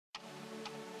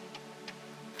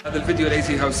هذا الفيديو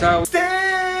لأيزي هوساوي.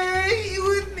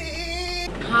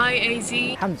 هاي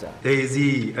ايزي. حمزة.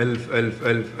 ايزي ألف ألف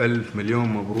ألف ألف مليون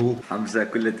مبروك. حمزة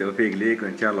كل التوفيق ليك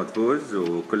وإن شاء الله تفوز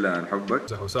وكلنا نحبك.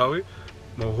 حمزة هوساوي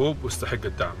موهوب واستحق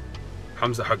الدعم.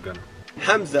 حمزة حقنا.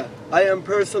 حمزة I am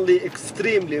personally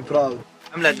extremely proud.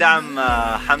 حملة دعم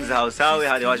حمزة هوساوي،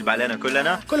 هذه واجب علينا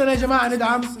كلنا يا جماعة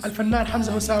ندعم الفنان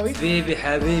حمزة هوساوي.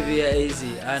 حبيبي يا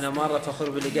ايزي، انا مرة فخور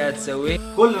باللي قاعد تسويه.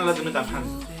 كلنا لازم ندعم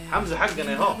حمزة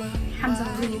حقنا ياهو. حمزة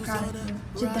really proud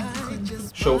جدا فخور.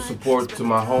 Show support to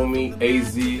my homie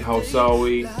Ayzee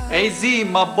Hawsawi. Ayzee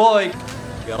my boy.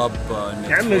 يا رب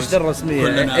نعمل وجدة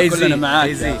رسمية. كلنا معاك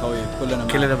يا اخوي،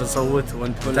 كلنا بنصوت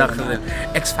وانت بتاخذ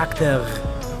اكس فاكتور.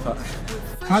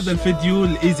 هذا الفيديو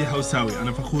لإيزي هوساوي،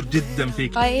 أنا فخور جدا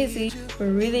فيك. Hi Ayzee,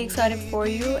 we're really excited for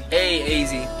you. Hey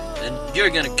Ayzee, and you're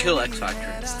gonna kill X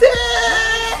Factor.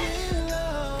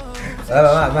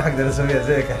 لا ما حقدر اسويها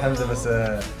زيك يا حمزة، بس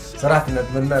صراحة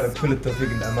أتمنى لك كل التوفيق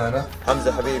للأمانة.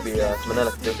 حمزة حبيبي أتمنى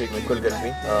لك التوفيق من كل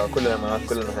قلبي. كلنا معاك،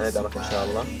 كلنا هندعمك إن شاء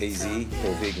الله. ايزي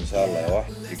توفيق إن شاء الله يا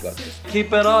واحد.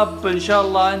 Keep it up إن شاء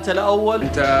الله، أنت الأول.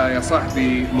 أنت يا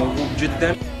صاحبي موهوب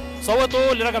جدا.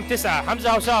 صوتوا لرقم 9 حمزة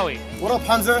هوساوي. What up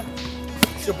Hamza?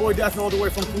 It's your boy Daphne all the way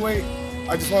from Kuwait.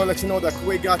 I just want to let you know that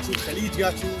Kuwait got you, الخليج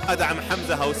got you. أدعم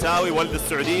حمزة هوساوي ولد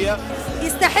السعودية.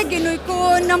 يستحق إنه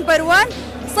يكون نمبر 1.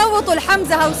 صوتوا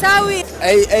لحمزة هوساوي.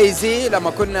 ايزي لما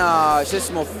كنا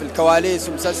اسمه في الكواليس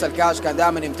ومسلسل كاش كان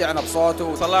دائما يمتعنا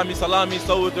بصوته. سلامي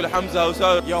صوتوا لحمزة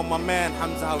هوساوي. Yo my man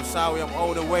Hamza Hawsawi, I'm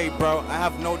all the way bro. I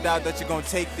have no doubt that you're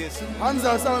gonna take this.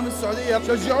 حمزة هوساوي من السعودية،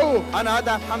 شجعوه. أنا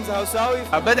أدعم حمزة هوساوي.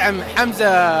 بدعم حمزة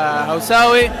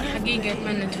هوساوي. حقيقة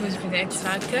أتمنى تفوز في ذا اكس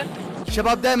فاكتور.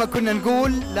 شباب دائما كنا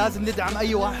نقول لازم ندعم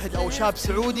أي واحد أو شاب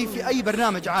سعودي في أي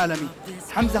برنامج عالمي.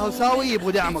 حمزة هوساوي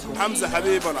يبغوا دعمكم. حمزة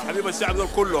حبيبنا، حبيب الشعب دول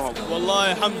كلهم.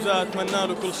 والله حمزة أتمنى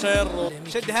له كل خير.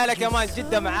 شد حيلك يا مان،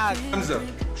 جدة معاك. حمزة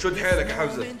شد حيلك يا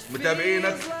حمزة،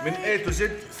 متابعينك من A to Z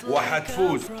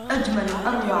وحتفوز. أجمل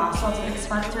وأروع صوت الإكس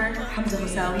فاكتور حمزة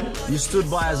هوساوي. You stood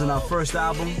by us in our first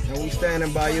album, And we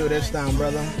standing by you this time,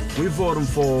 brother. we voted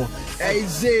for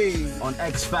Ayzee on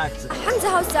X Factor.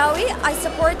 حمزة هوساوي I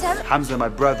support him. Hamza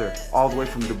my brother, all the way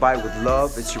from Dubai with love.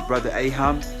 It's your brother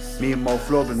Aham. Me and Mo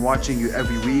Flo been watching you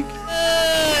every week.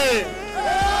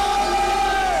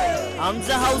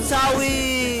 حمزة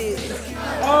هوساوي.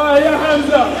 يا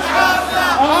حمزة.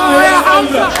 يا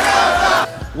حمزة.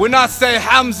 When I say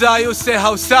Hamza, you say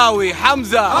Hawsawi.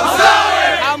 Hamza. Hawsawi.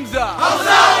 Hamza.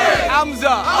 Hawsawi.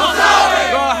 Hamza. Hawsawi.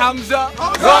 Go Hamza.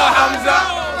 Go Hamza.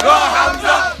 Go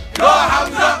Hamza. Go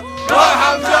Hamza. Go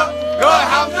Hamza. Go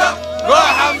Hamza. Go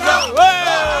Hamza.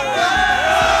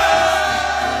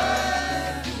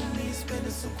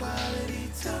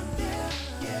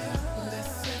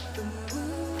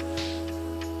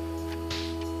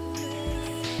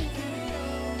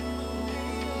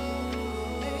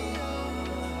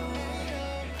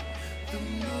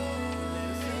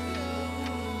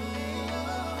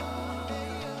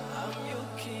 I'm your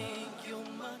king,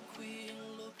 you're my queen,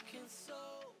 looking so